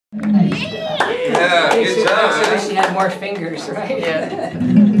Yeah, good job. I wish she had more fingers, right? Yeah.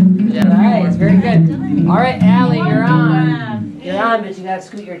 All right, it's very good. All right, Allie, you're on. You're on, but you gotta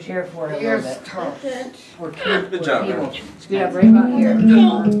scoot your chair forward a little bit. Good job, man. Scoot up right about here. We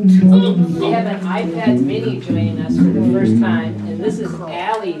have an iPad mini joining us for the first time, and this is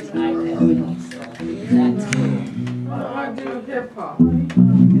Allie's iPad mini. So that's cool. I did the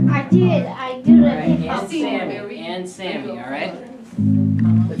All right, hip hop. and Sammy, all right?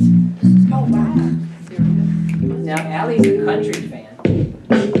 Oh wow. Now, Allie's a country fan.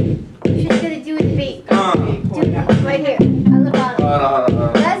 She's gonna do it big. Do it right here, on the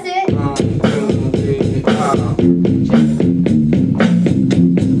bottom. That's it.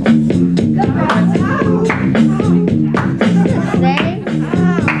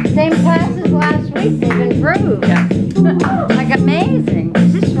 Same class as last week. They've improved. Like amazing.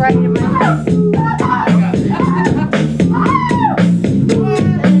 Is this right in my house?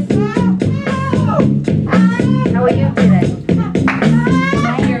 How are you today?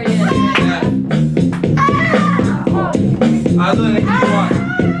 Here he is. I'll do anything you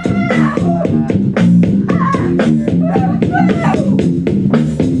want.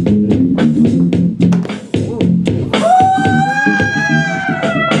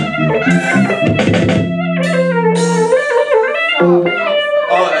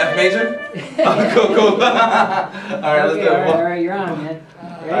 Oh, F major? Oh, cool. Alright, let's go. All right, you're on, man.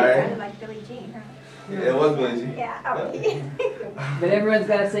 Alright. Like Billie Jean, huh? Yeah, it was Billie Jean. Yeah, okay. But everyone's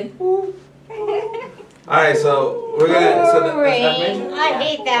gotta say, ooh. Alright, so we're gonna. So that's F major? I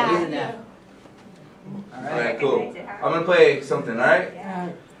hate He's that. an F. All right. Alright, cool. I'm gonna play something, alright?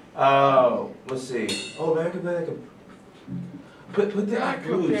 Let's see. Oh, man, I could play like a. Put that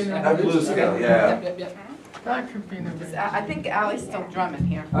blues. That blues scale, yeah. Yep. I think Allie's still drumming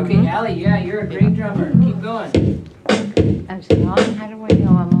here. Okay, Allie, yeah, you're a great drummer. Keep going. I'm still on. How do I know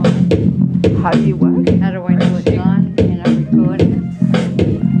I'm on? How do you what? How do I know it's on and I'm recording?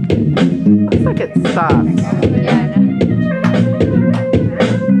 Looks like it stopped. Yeah, I know.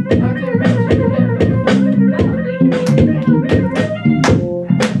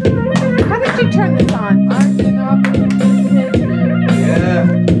 How did you turn this on?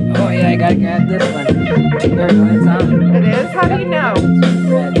 Yeah. Oh, yeah, I gotta grab this one. There we go, it's on. It is? How do you know?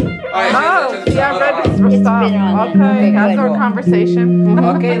 Red. Alright, Oh, yeah, hold red on. is for It's stop. been on then. Okay, Okay, that's good. our conversation.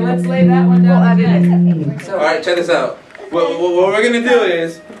 Okay, let's lay that one down again. So, Alright, check this out. What we're gonna do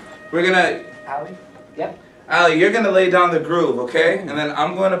is, we're gonna, Allie? Yep. Allie, you're gonna lay down the groove, okay? And then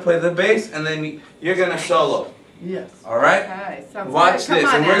I'm gonna play the bass, and then you're gonna solo. Yes. Alright? Okay, sounds Watch good. this, Come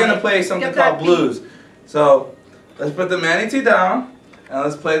on, and we're gonna Allie. play something Get that called blues. So, let's put the manatee down, and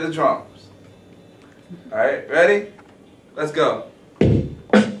let's play the drums. Alright, ready? Let's go.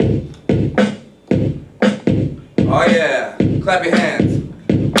 Oh yeah, clap your hands.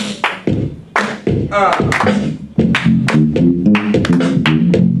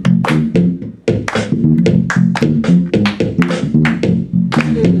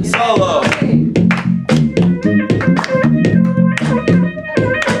 Solo.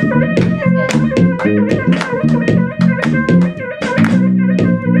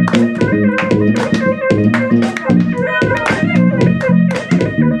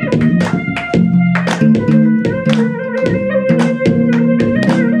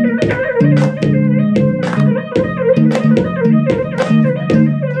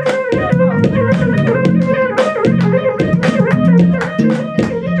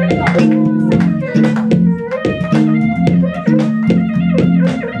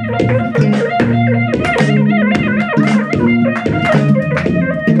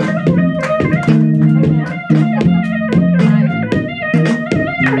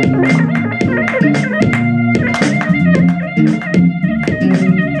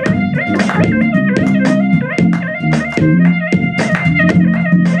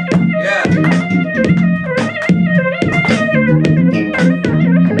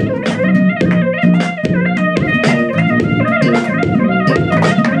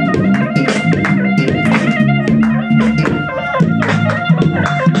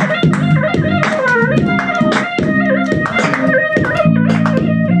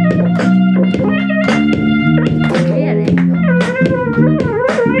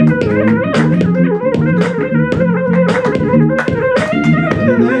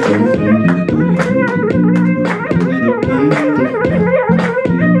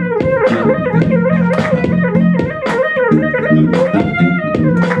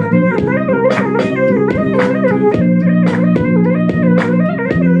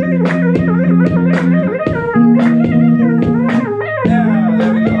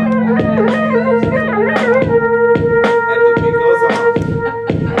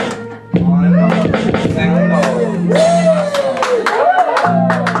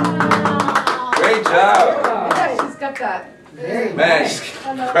 got that. Very Man, nice. she's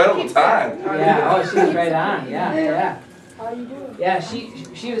incredible time. Yeah, oh, she was right on, yeah. Yeah,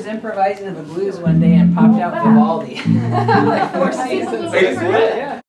 she was improvising the blues one day and popped out Vivaldi. Like 4 seasons. Hey, Yeah.